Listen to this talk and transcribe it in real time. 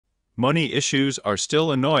Money issues are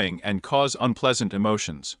still annoying and cause unpleasant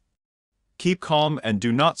emotions. Keep calm and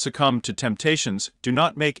do not succumb to temptations. Do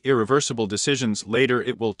not make irreversible decisions. Later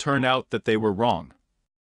it will turn out that they were wrong.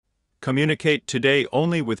 Communicate today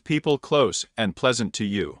only with people close and pleasant to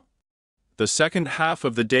you. The second half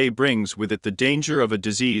of the day brings with it the danger of a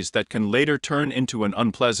disease that can later turn into an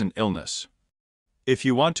unpleasant illness. If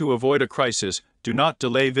you want to avoid a crisis, do not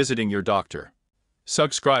delay visiting your doctor.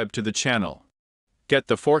 Subscribe to the channel. Get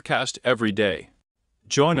the forecast every day.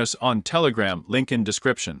 Join us on Telegram, link in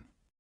description.